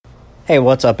Hey,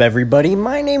 what's up, everybody?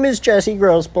 My name is Jesse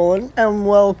Grossbullen, and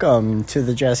welcome to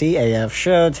the Jesse AF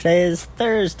Show. Today is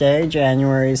Thursday,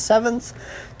 January 7th,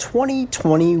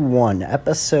 2021,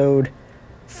 episode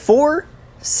 4,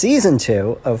 season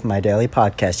 2 of my daily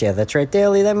podcast. Yeah, that's right,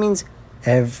 daily. That means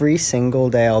every single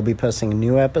day I'll be posting a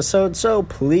new episode, so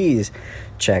please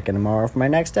check in tomorrow for my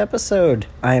next episode.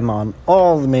 I am on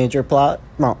all the major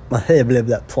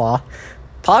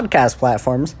podcast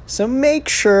platforms, so make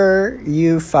sure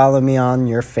you follow me on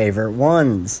your favorite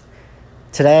ones.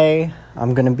 Today,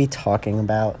 I'm going to be talking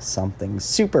about something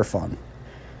super fun.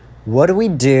 What do we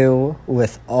do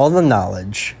with all the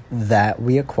knowledge that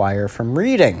we acquire from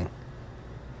reading?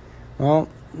 Well,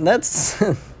 that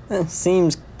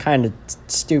seems kind of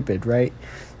stupid, right?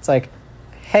 It's like,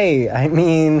 hey,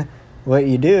 what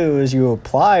you do is you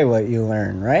apply what you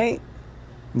learn, right?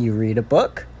 You read a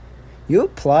book. You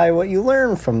apply what you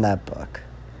learn from that book.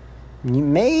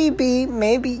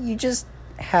 Maybe you just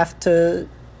have to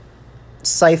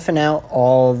siphon out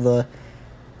all the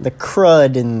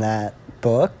crud in that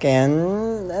book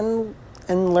and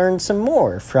learn some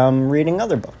more from reading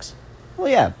other books. Well,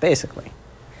 yeah, basically.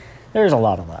 There's a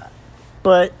lot of that.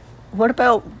 But what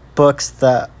about books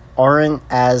that aren't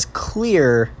as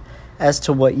clear as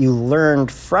to what you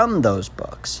learned from those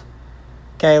books?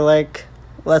 Okay, like,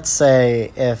 let's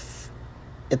say if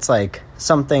it's like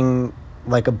something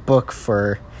like a book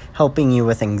for helping you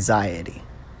with anxiety.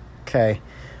 Okay.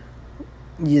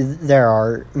 There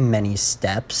are many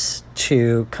steps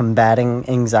to combating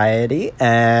anxiety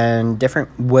and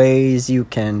different ways you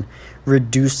can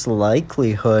reduce the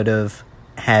likelihood of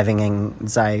having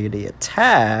anxiety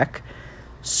attack.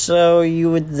 So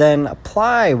you would then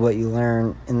apply what you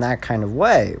learn in that kind of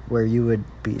way, where you would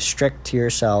be strict to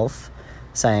yourself,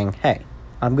 saying, hey,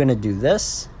 I'm going to do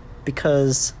this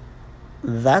because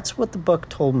that's what the book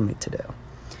told me to do.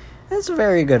 It's a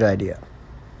very good idea.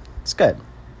 It's good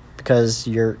because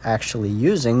you're actually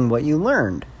using what you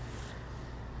learned.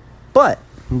 But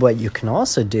what you can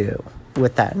also do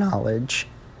with that knowledge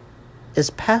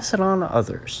is pass it on to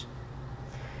others.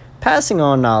 Passing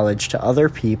on knowledge to other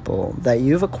people that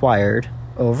you've acquired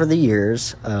over the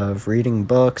years of reading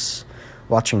books,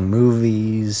 watching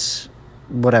movies,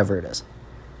 whatever it is.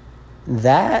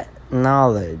 That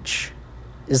knowledge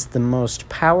is the most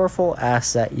powerful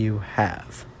asset you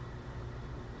have.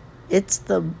 It's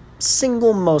the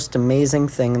single most amazing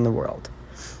thing in the world.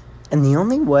 And the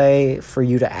only way for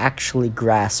you to actually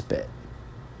grasp it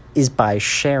is by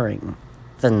sharing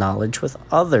the knowledge with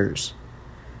others.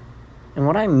 And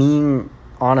what I mean,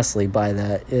 honestly, by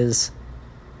that is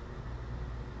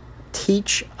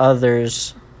teach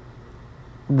others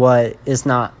what is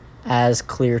not as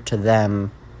clear to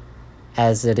them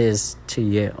as it is to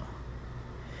you.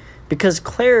 Because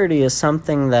clarity is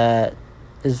something that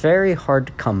is very hard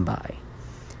to come by.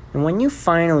 And when you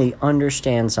finally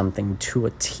understand something to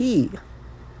a T,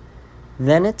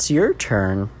 then it's your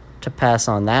turn to pass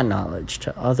on that knowledge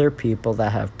to other people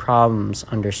that have problems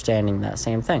understanding that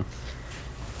same thing.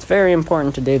 It's very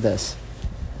important to do this.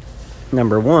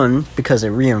 Number one, because it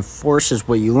reinforces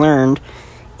what you learned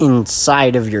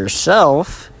inside of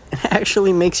yourself. It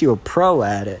actually makes you a pro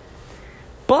at it.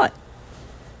 But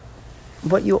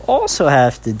what you also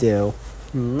have to do,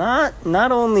 not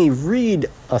only read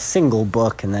a single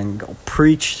book and then go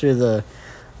preach to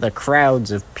the crowds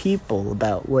of people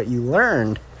about what you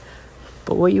learned,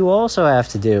 but what you also have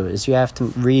to do is you have to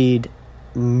read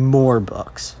more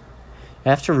books.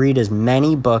 You have to read as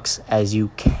many books as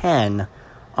you can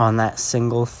on that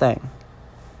single thing.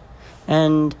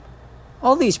 And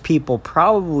all these people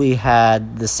probably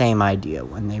had the same idea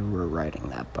when they were writing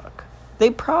that book. They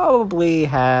probably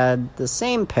had the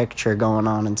same picture going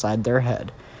on inside their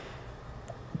head.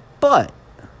 But,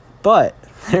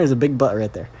 there's a big but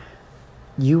right there.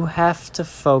 You have to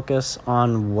focus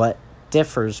on what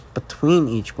differs between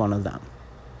each one of them.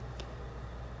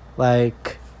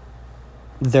 Like,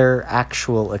 their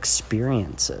actual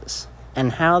experiences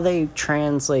and how they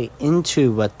translate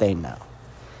into what they know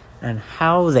and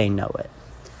how they know it.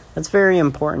 That's very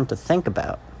important to think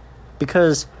about,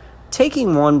 because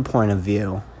taking one point of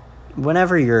view,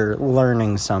 whenever you're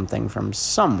learning something from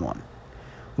someone,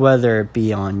 whether it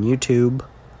be on YouTube,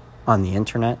 on the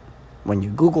internet, when you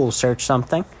Google search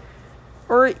something,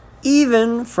 or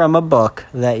even from a book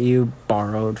that you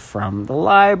borrowed from the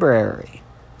library,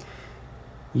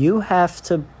 you have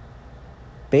to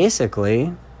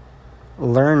basically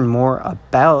learn more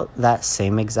about that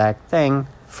same exact thing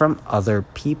from other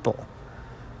people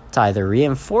to either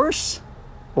reinforce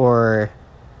or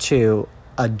to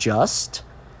adjust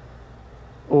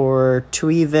or to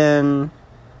even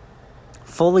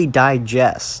fully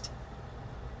digest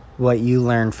what you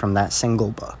learned from that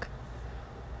single book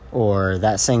or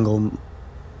that single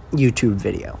YouTube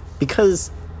video, because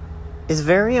it's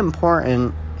very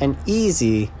important and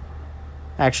easy.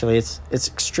 Actually, it's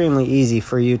extremely easy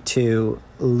for you to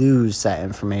lose that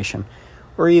information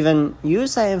or even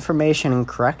use that information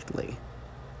incorrectly.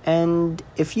 And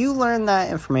if you learn that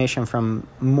information from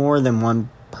more than one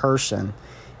person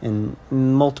in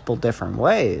multiple different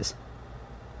ways,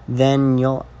 then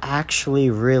you'll actually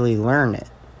really learn it.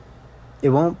 It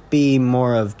won't be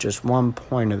more of just one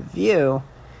point of view.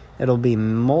 It'll be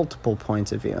multiple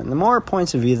points of view. And the more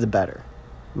points of view, the better.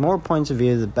 The more points of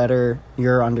view, the better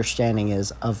your understanding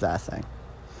is of that thing.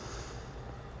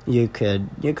 You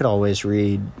could always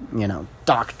read,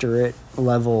 doctorate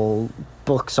level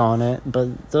books on it,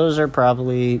 but those are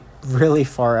probably really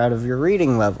far out of your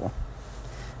reading level.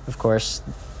 Of course,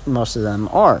 most of them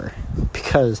are,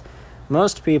 because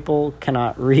most people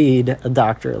cannot read a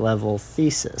doctorate level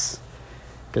thesis,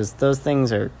 because those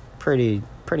things are pretty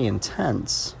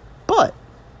intense. But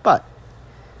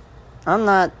I'm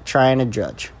not trying to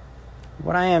judge.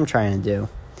 What I am trying to do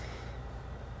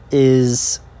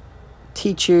is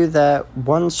teach you that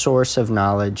one source of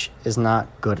knowledge is not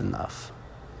good enough.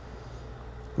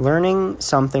 Learning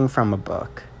something from a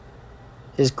book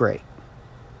is great.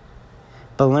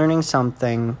 But learning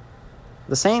something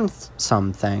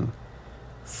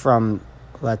from,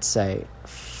 let's say,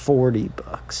 40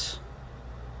 books.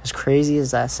 As crazy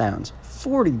as that sounds,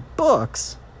 40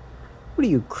 books? What are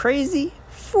you, crazy?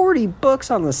 40 books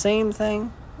on the same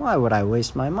thing? Why would I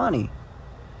waste my money?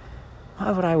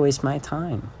 Why would I waste my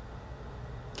time?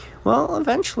 Well,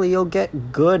 eventually you'll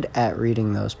get good at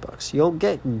reading those books. You'll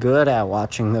get good at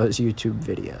watching those YouTube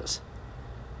videos.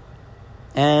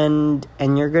 And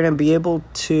you're going to be able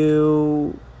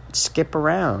to skip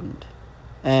around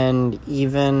and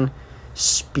even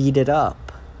speed it up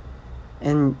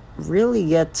and really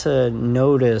get to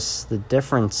notice the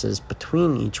differences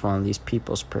between each one of these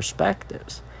people's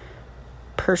perspectives.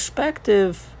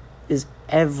 Perspective is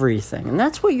everything, and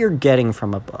that's what you're getting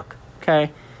from a book,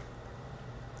 okay?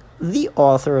 The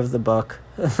author of the book,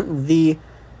 the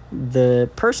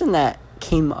person that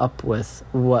came up with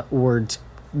what words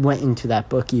went into that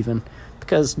book even,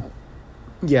 because,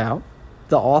 the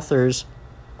authors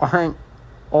aren't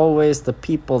always the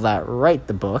people that write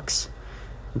the books,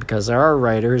 because there are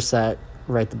writers that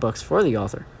write the books for the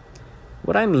author.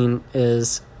 What I mean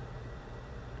is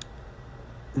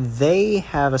they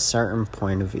have a certain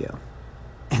point of view,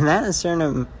 and that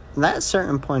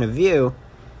certain point of view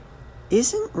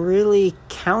isn't really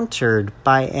countered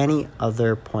by any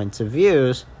other points of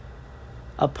views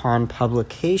upon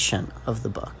publication of the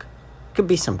book. It could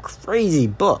be some crazy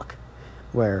book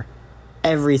where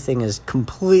everything is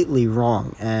completely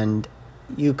wrong, and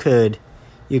you could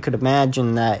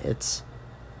imagine that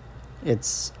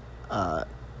it's a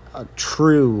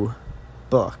true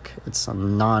book. It's a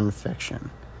non-fiction,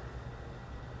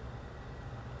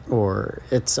 or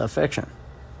it's a fiction.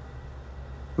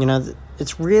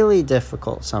 It's really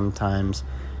difficult sometimes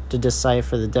to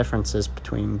decipher the differences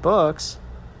between books,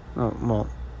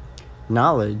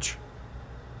 knowledge,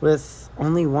 with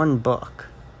only one book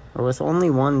or with only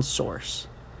one source.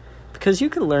 Because you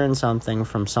could learn something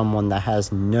from someone that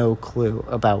has no clue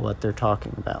about what they're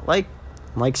talking about. Like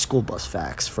school bus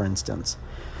facts, for instance.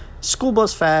 School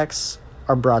bus facts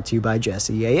are brought to you by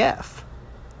Jesse AF.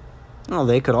 Well,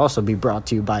 they could also be brought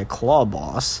to you by Claw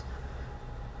Boss.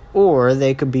 Or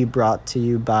they could be brought to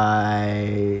you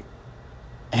by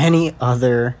any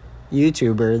other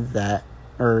YouTuber that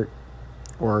or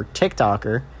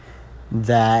TikToker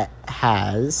that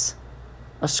has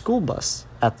a school bus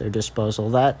at their disposal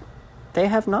that they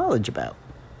have knowledge about.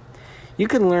 You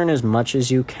can learn as much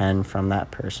as you can from that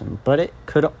person, but it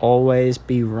could always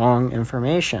be wrong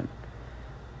information.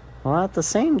 While at the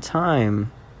same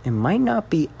time, it might not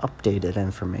be updated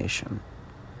information.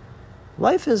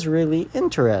 Life is really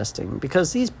interesting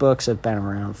because these books have been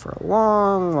around for a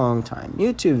long, long time.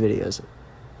 YouTube videos,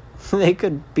 they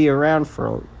could be around for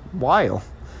a while.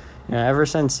 Ever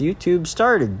since YouTube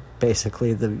started,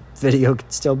 basically, the video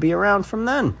could still be around from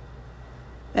then.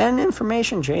 And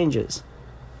information changes.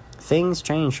 Things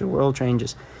change, the world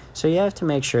changes. So you have to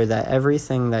make sure that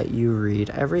everything that you read,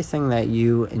 everything that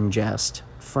you ingest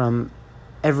from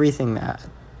everything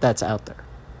that's out there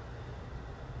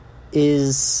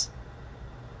is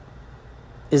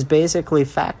basically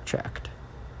fact-checked.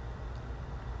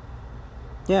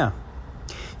 Yeah.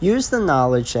 Use the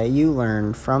knowledge that you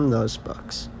learn from those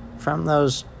books, from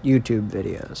those YouTube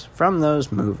videos, from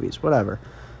those movies, whatever,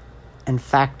 and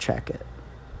fact-check it.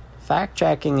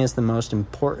 Fact-checking is the most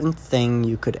important thing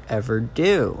you could ever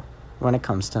do when it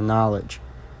comes to knowledge.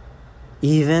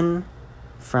 even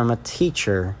from a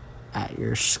teacher at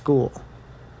your school,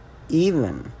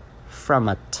 even from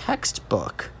a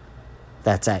textbook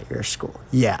that's at your school.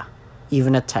 Yeah,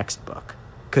 even a textbook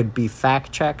could be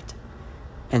fact-checked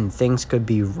and things could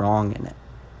be wrong in it,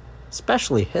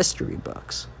 especially history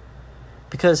books.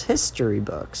 Because history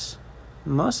books,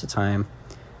 most of the time,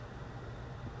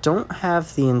 don't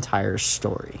have the entire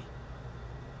story.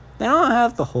 They don't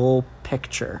have the whole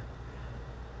picture.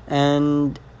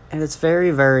 And it's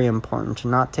very, very important to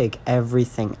not take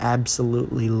everything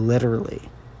absolutely literally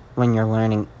when you're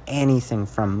learning anything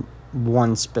from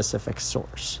one specific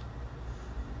source.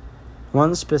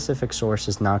 One specific source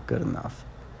is not good enough.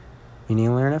 You need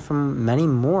to learn it from many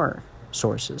more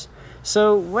sources.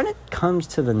 So when it comes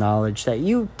to the knowledge that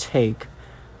you take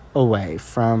away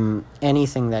from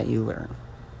anything that you learn,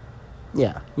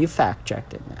 yeah, you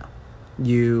fact-checked it now.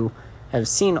 You have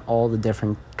seen all the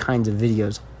different kinds of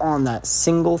videos on that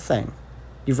single thing.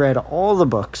 You've read all the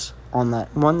books on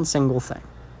that one single thing.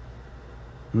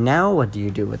 Now what do you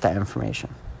do with that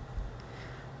information?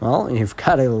 Well, you've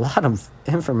got a lot of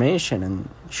information, and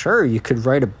sure, you could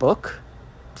write a book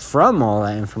from all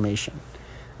that information.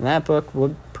 And that book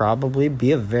would probably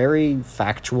be a very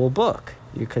factual book.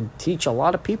 You could teach a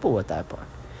lot of people with that book.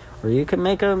 Or you could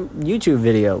make a YouTube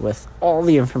video with all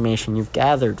the information you've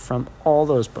gathered from all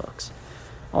those books,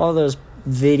 all those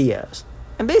videos.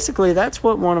 And basically, that's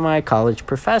what one of my college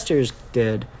professors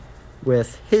did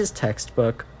with his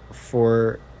textbook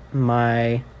for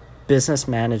my business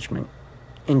management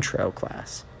intro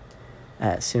class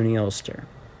at SUNY Ulster.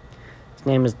 His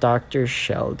name is Dr.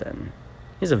 Sheldon.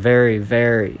 He's a very,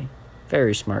 very,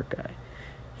 very smart guy.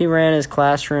 He ran his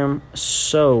classroom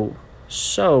so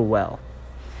well.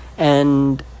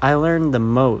 And I learned the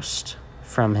most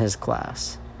from his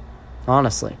class,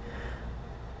 honestly.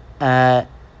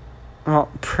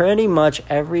 Pretty much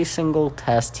every single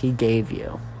test he gave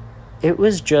you, it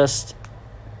was just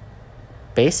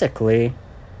basically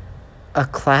a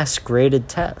class-graded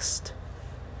test.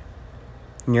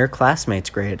 Your classmates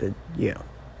graded you.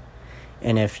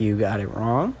 And if you got it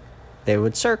wrong, they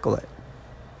would circle it.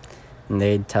 And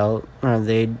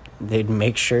they'd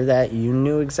make sure that you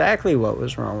knew exactly what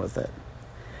was wrong with it.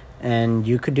 And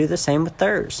you could do the same with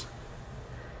theirs.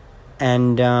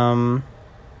 And and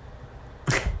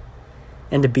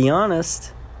to be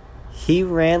honest, he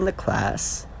ran the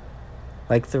class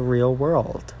like the real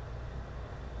world.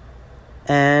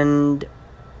 And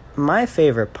my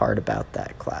favorite part about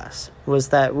that class was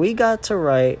that we got to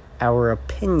write our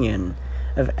opinion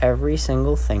of every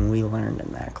single thing we learned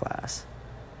in that class.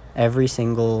 Every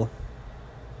single,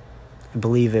 I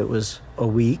believe it was a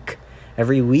week.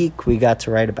 Every week we got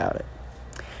to write about it.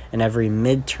 And every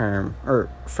midterm, or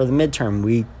for the midterm,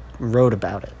 we wrote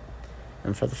about it.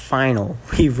 And for the final,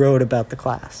 we wrote about the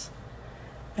class.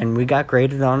 And we got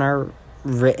graded on our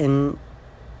written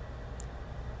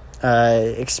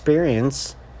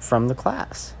experience from the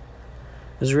class.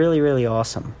 It was really, really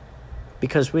awesome.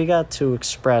 Because we got to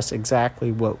express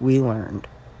exactly what we learned.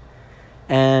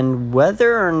 And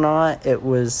whether or not it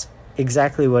was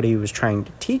exactly what he was trying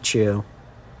to teach you,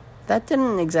 that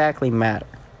didn't exactly matter.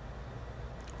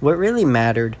 What really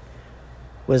mattered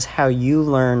was how you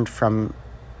learned from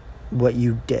what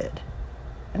you did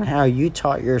and how you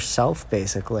taught yourself,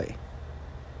 basically.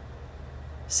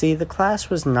 See, the class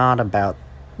was not about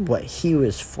what he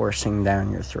was forcing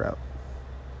down your throat.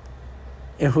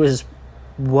 It was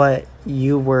what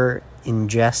you were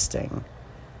ingesting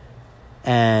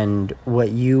and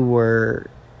what you were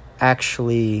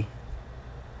actually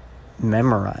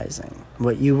memorizing,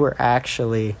 what you were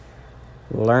actually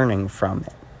learning from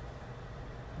it.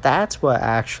 That's what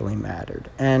actually mattered.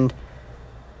 And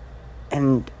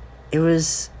it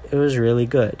was really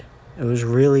good. It was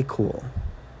really cool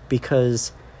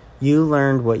because you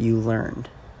learned what you learned.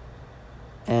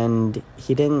 And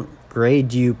he didn't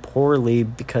grade you poorly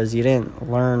because you didn't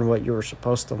learn what you were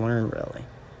supposed to learn, really.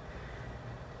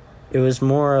 It was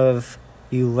more of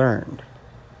you learned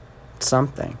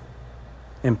something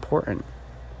important.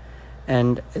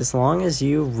 And as long as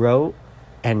you wrote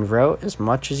as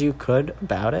much as you could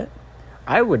about it,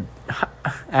 I wrote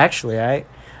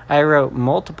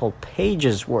multiple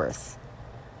pages worth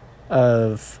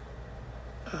of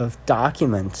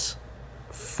documents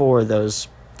for those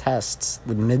tests,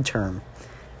 the midterm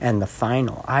and the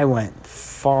final. I went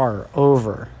far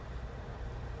over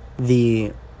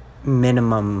the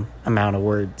minimum amount of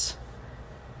words.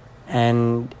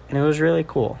 And it was really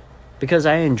cool because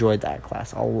I enjoyed that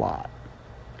class a lot.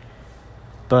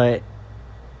 But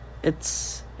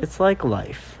it's like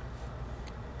life.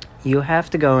 You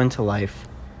have to go into life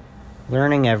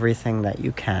learning everything that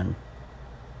you can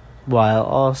while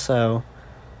also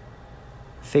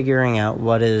figuring out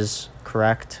what is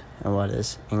correct and what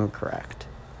is incorrect.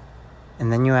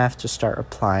 And then you have to start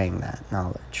applying that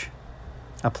knowledge.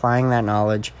 Applying that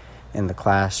knowledge in the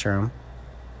classroom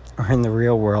or in the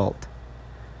real world.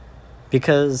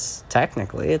 Because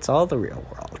technically it's all the real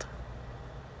world.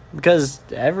 Because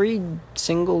every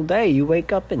single day you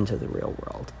wake up into the real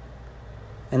world.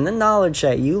 And the knowledge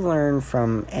that you learn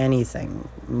from anything,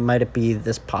 might it be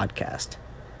this podcast,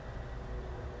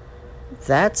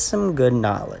 that's some good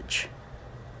knowledge.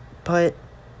 But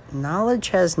knowledge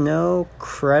has no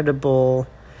credible...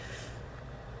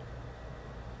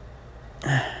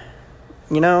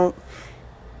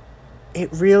 it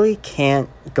really can't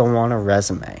go on a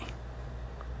resume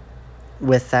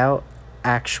without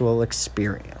actual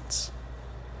experience.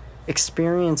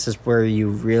 Experience is where you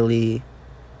really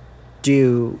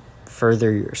do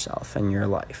further yourself in your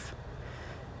life.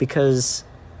 Because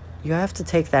you have to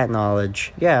take that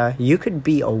knowledge. Yeah, you could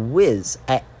be a whiz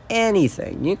at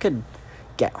anything. You could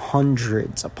get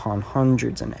hundreds upon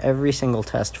hundreds in every single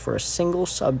test for a single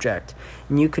subject.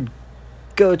 And you could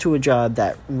go to a job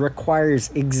that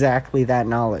requires exactly that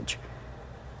knowledge.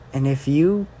 And if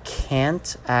you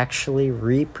can't actually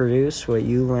reproduce what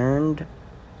you learned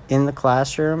in the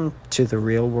classroom to the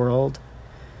real world,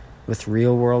 with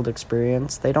real world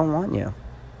experience, they don't want you.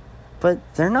 But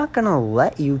they're not going to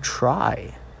let you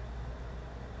try.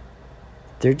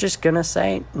 They're just going to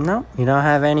say, no, you don't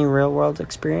have any real world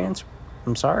experience.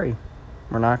 I'm sorry.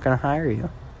 We're not going to hire you.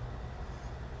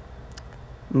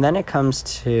 And then it comes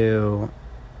to,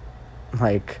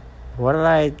 what did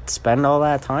I spend all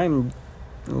that time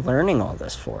learning all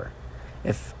this for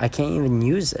if I can't even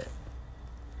use it?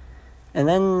 And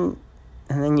then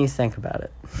you think about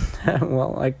it.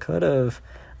 Well, I could have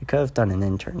done an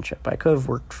internship. I could have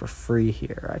worked for free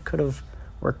here. I could have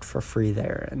worked for free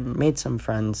there and made some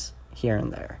friends here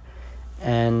and there.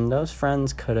 And those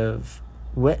friends could have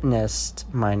witnessed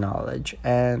my knowledge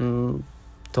and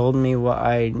told me what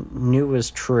I knew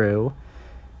was true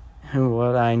and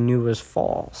what I knew was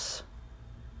false,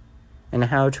 and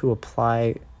how to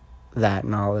apply that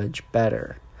knowledge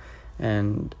better,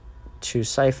 and to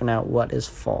siphon out what is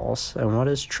false and what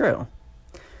is true.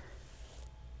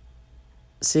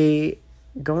 See,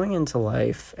 going into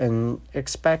life and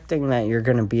expecting that you're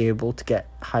going to be able to get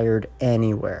hired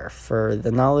anywhere for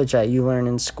the knowledge that you learn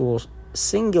in school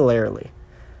singularly,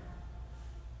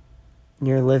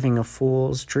 you're living a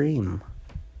fool's dream.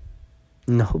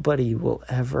 Nobody will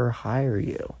ever hire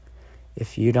you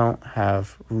if you don't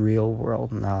have real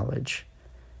world knowledge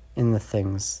in the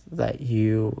things that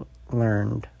you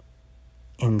learned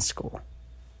in school.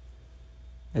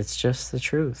 It's just the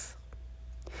truth.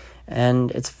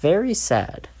 And it's very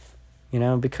sad,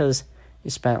 because you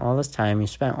spent all this time, you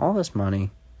spent all this money, you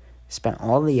spent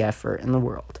all the effort in the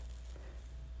world,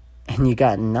 and you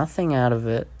got nothing out of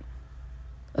it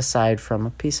aside from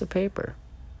a piece of paper.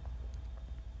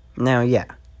 Now, yeah,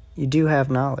 you do have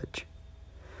knowledge,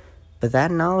 but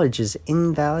that knowledge is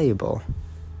invaluable.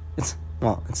 It's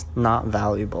not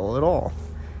valuable at all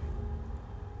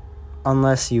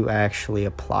unless you actually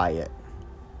apply it.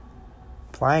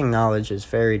 Applying knowledge is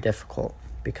very difficult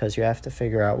because you have to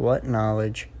figure out what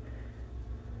knowledge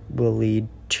will lead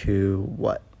to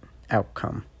what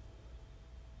outcome.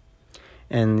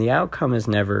 And the outcome is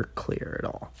never clear at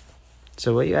all.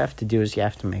 So what you have to do is you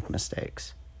have to make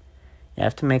mistakes. You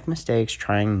have to make mistakes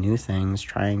trying new things,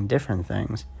 trying different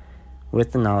things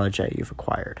with the knowledge that you've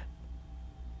acquired.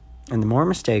 And the more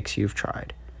mistakes you've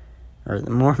tried, or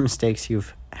the more mistakes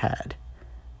you've had,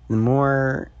 the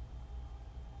more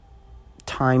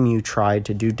time you try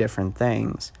to do different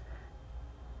things,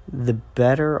 the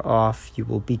better off you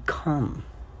will become.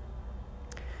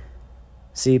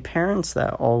 See, parents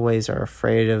that always are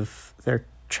afraid of their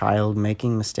child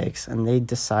making mistakes and they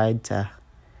decide to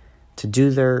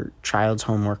do their child's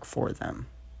homework for them,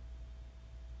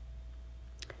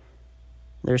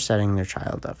 they're setting their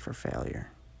child up for failure,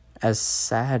 as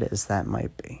sad as that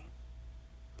might be.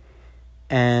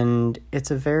 And it's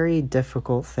a very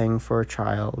difficult thing for a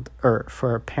child, or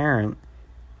for a parent,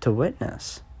 to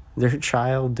witness their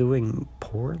child doing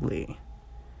poorly.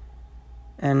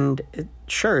 And it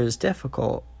sure is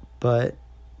difficult, but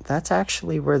that's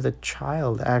actually where the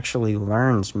child actually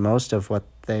learns most of what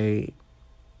they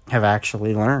have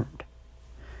actually learned.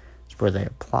 It's where they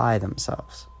apply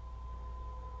themselves.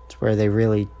 It's where they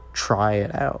really try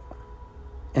it out.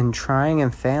 And trying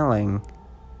and failing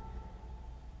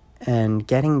and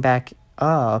getting back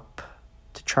up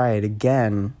to try it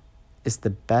again is the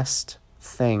best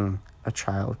thing a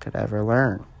child could ever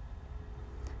learn.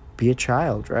 Be a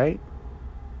child, right?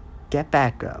 Get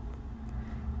back up.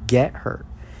 get hurt.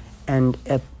 And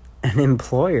an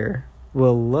employer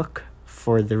will look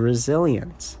for the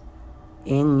resilience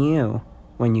in you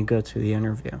when you go to the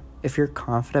interview. If you're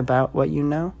confident about what you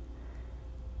know,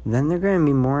 then they're going to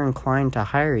be more inclined to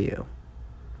hire you.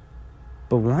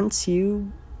 But once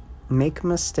you make a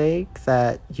mistake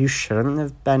that you shouldn't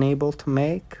have been able to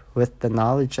make with the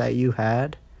knowledge that you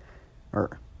had,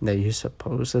 or that you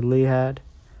supposedly had,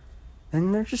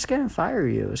 then they're just going to fire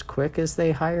you as quick as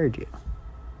they hired you.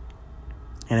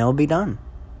 And it'll be done.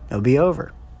 It'll be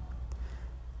over.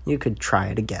 You could try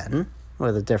it again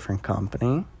with a different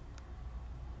company.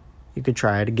 You could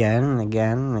try it again and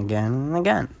again and again and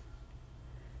again.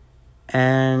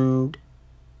 And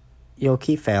you'll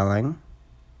keep failing,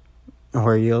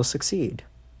 or you'll succeed.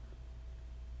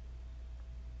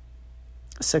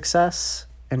 Success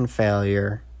and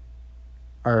failure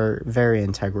are very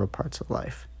integral parts of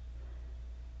life.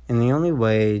 And the only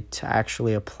way to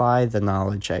actually apply the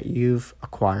knowledge that you've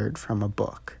acquired from a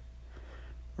book,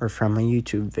 or from a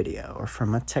YouTube video, or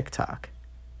from a TikTok,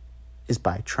 is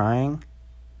by trying,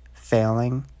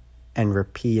 failing, and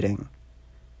repeating.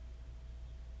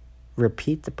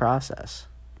 Repeat the process.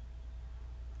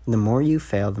 The more you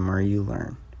fail, the more you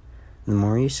learn. The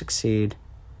more you succeed,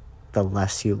 the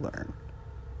less you learn.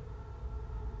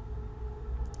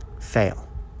 Fail.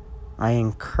 I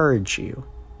encourage you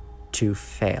to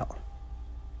fail.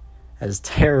 As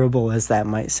terrible as that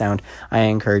might sound, I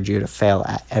encourage you to fail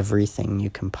at everything you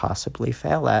can possibly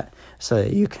fail at so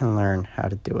that you can learn how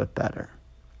to do it better.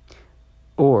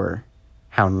 Or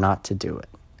how not to do it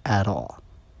at all.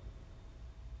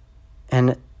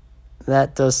 And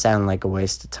that does sound like a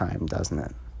waste of time, doesn't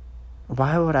it?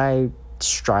 Why would I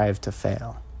strive to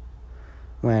fail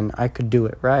when I could do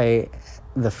it right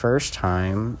the first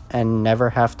time and never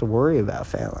have to worry about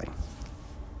failing?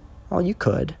 Well, you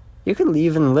could. You could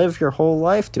even live your whole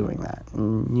life doing that,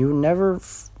 and you never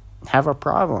have a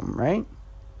problem, right?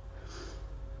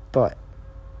 But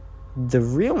the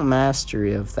real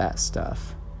mastery of that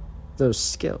stuff, those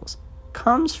skills,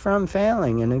 comes from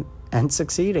failing and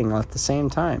succeeding at the same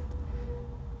time.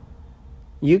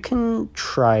 You can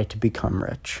try to become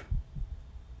rich,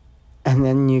 and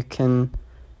then you can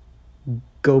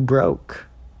go broke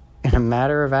in a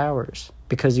matter of hours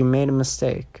because you made a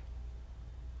mistake.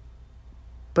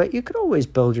 But you could always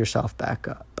build yourself back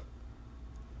up.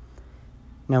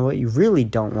 Now, what you really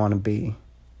don't want to be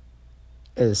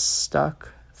is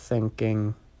stuck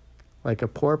thinking like a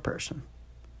poor person.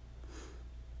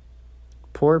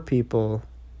 Poor people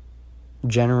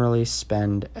generally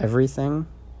spend everything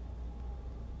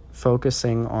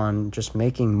focusing on just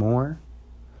making more,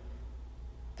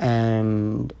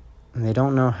 and they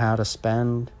don't know how to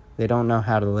spend. They don't know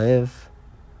how to live.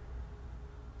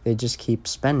 They just keep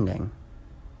spending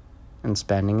and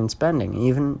spending and spending.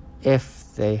 Even if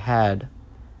they had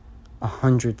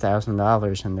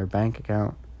 $100,000 in their bank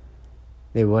account,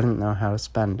 they wouldn't know how to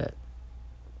spend it.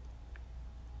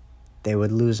 They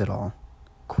would lose it all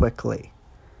quickly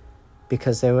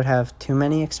because they would have too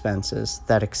many expenses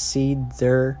that exceed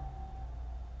their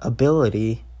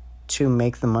ability to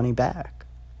make the money back.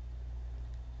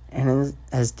 And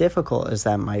as difficult as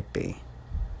that might be,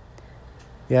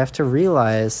 you have to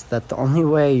realize that the only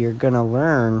way you're going to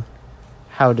learn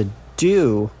how to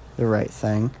do the right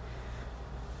thing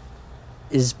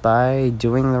is by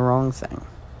doing the wrong thing.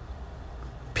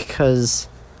 Because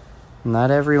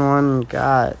not everyone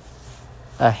got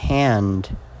a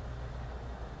hand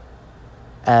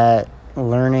at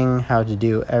learning how to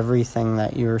do everything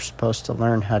that you were supposed to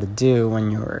learn how to do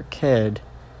when you were a kid,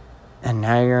 and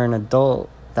now you're an adult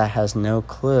that has no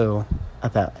clue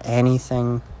about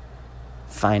anything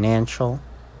financial,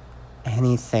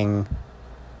 anything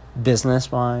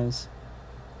business-wise,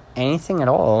 anything at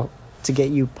all to get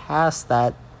you past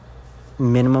that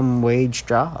minimum wage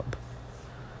job.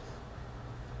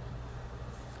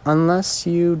 Unless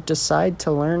you decide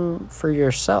to learn for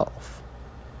yourself.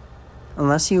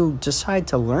 Unless you decide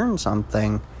to learn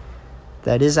something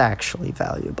that is actually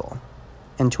valuable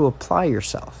and to apply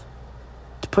yourself.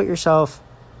 To put yourself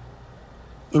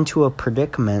into a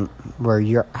predicament where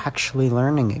you're actually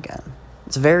learning again.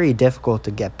 It's very difficult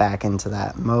to get back into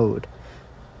that mode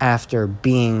after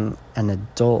being an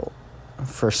adult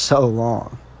for so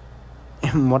long.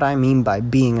 And what I mean by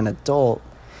being an adult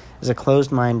is a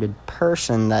closed-minded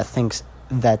person that thinks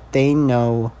that they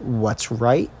know what's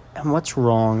right and what's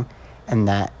wrong, and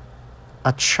that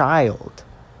a child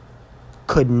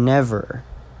could never,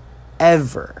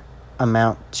 ever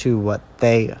amount to what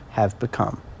they have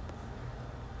become.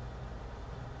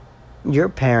 Your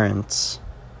parents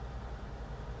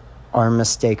are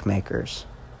mistake makers.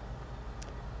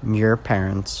 Your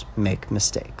parents make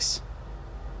mistakes.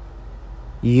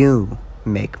 You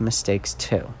make mistakes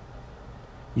too.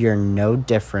 You're no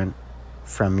different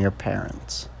from your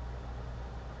parents.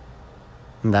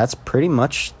 And that's pretty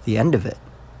much the end of it.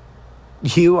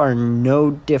 You are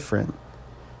no different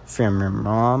from your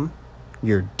mom,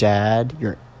 your dad,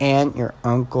 your aunt, your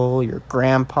uncle, your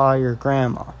grandpa, your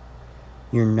grandma.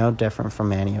 You're no different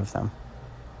from any of them.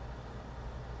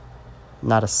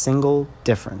 Not a single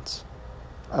difference.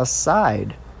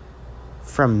 Aside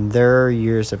from their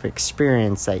years of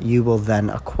experience that you will then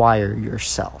acquire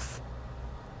yourself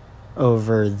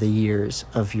over the years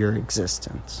of your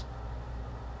existence.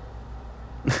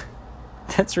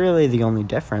 That's really the only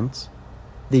difference.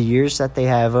 The years that they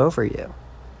have over you.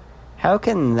 How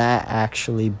can that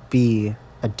actually be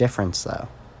a difference, though?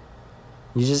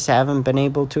 You just haven't been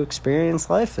able to experience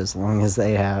life as long as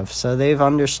they have. So they've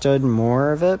understood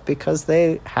more of it because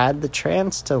they had the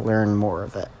chance to learn more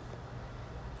of it.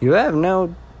 You have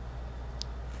no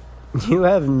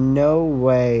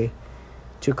way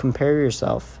to compare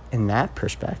yourself in that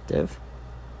perspective.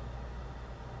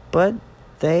 But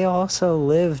they also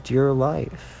lived your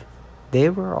life. They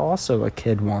were also a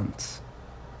kid once.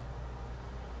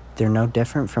 They're no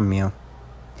different from you.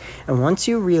 And once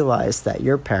you realize that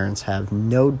your parents have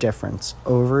no difference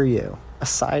over you,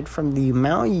 aside from the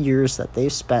amount of years that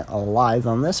they've spent alive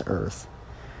on this earth,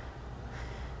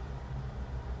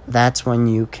 that's when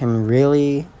you can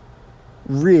really,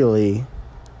 really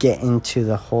get into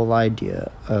the whole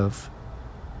idea of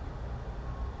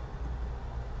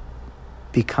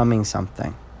becoming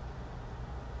something.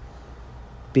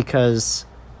 Because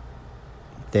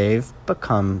they've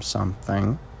become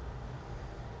something.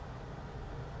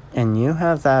 And you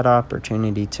have that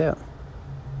opportunity too.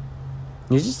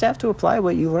 You just have to apply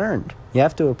what you learned. You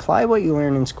have to apply what you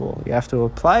learned in school. You have to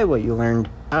apply what you learned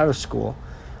out of school,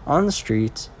 on the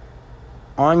streets,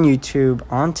 on YouTube,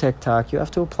 on TikTok. You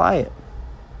have to apply it.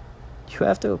 You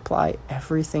have to apply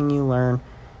everything you learn,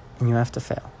 and you have to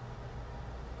fail.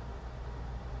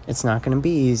 It's not going to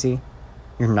be easy.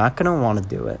 You're not going to want to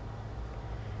do it.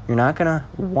 You're not going to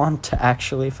want to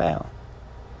actually fail.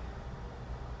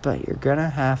 But you're going to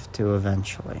have to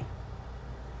eventually.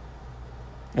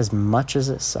 As much as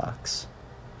it sucks,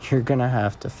 you're going to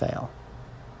have to fail.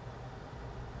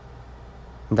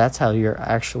 That's how you're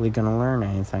actually going to learn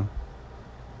anything.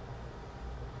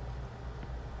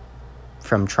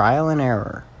 From trial and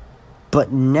error.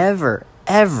 But never,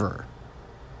 ever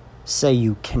say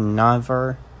you can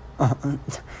never... Oh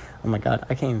my God,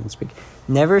 I can't even speak.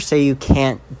 Never say you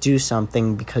can't do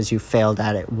something because you failed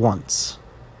at it once.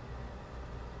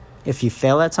 If you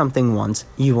fail at something once,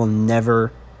 you will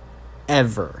never,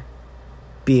 ever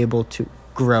be able to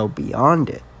grow beyond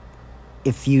it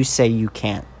if you say you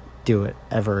can't do it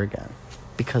ever again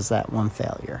because that one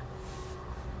failure.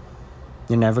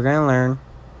 You're never going to learn.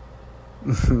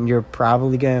 You're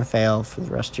probably going to fail for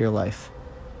the rest of your life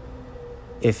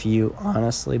if you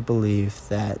honestly believe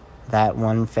that that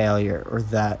one failure or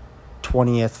that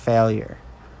 20th failure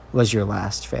was your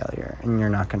last failure and you're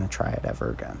not going to try it ever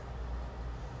again.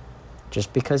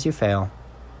 Just because you fail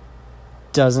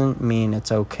doesn't mean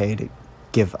it's okay to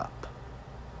give up.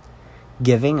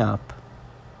 Giving up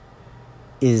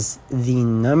is the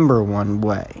number one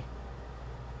way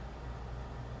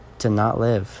to not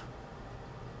live.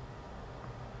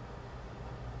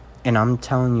 And I'm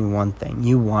telling you one thing,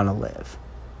 you want to live.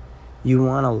 You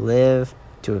want to live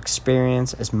to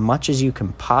experience as much as you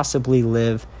can possibly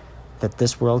live that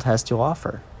this world has to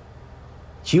offer.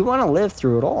 You want to live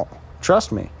through it all.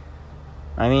 Trust me.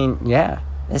 I mean, yeah,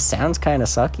 it sounds kind of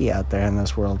sucky out there in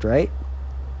this world, right?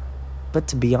 But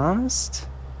to be honest,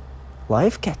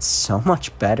 life gets so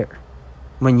much better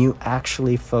when you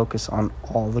actually focus on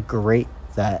all the great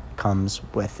that comes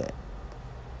with it.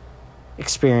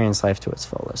 Experience life to its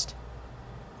fullest.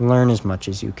 Learn as much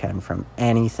as you can from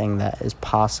anything that is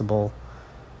possible.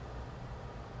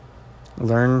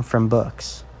 Learn from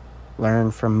books.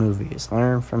 Learn from movies.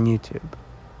 Learn from YouTube.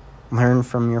 Learn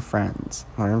from your friends.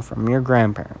 Learn from your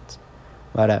grandparents.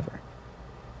 Whatever.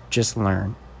 Just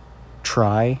learn.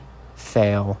 Try,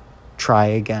 fail, try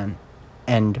again,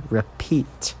 and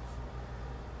repeat.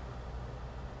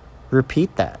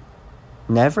 Repeat that.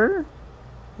 Never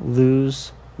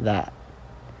lose that.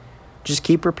 Just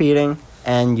keep repeating,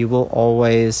 and you will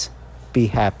always be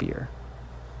happier.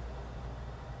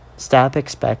 Stop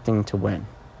expecting to win.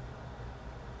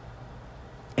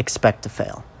 Expect to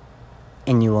fail.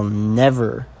 And you will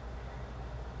never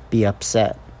be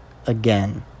upset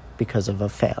again because of a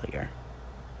failure.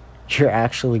 You're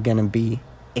actually going to be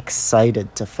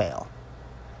excited to fail.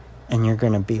 And you're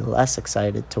going to be less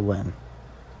excited to win.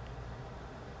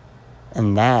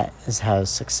 And that is how a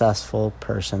successful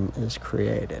person is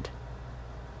created.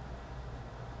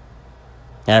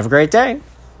 Have a great day.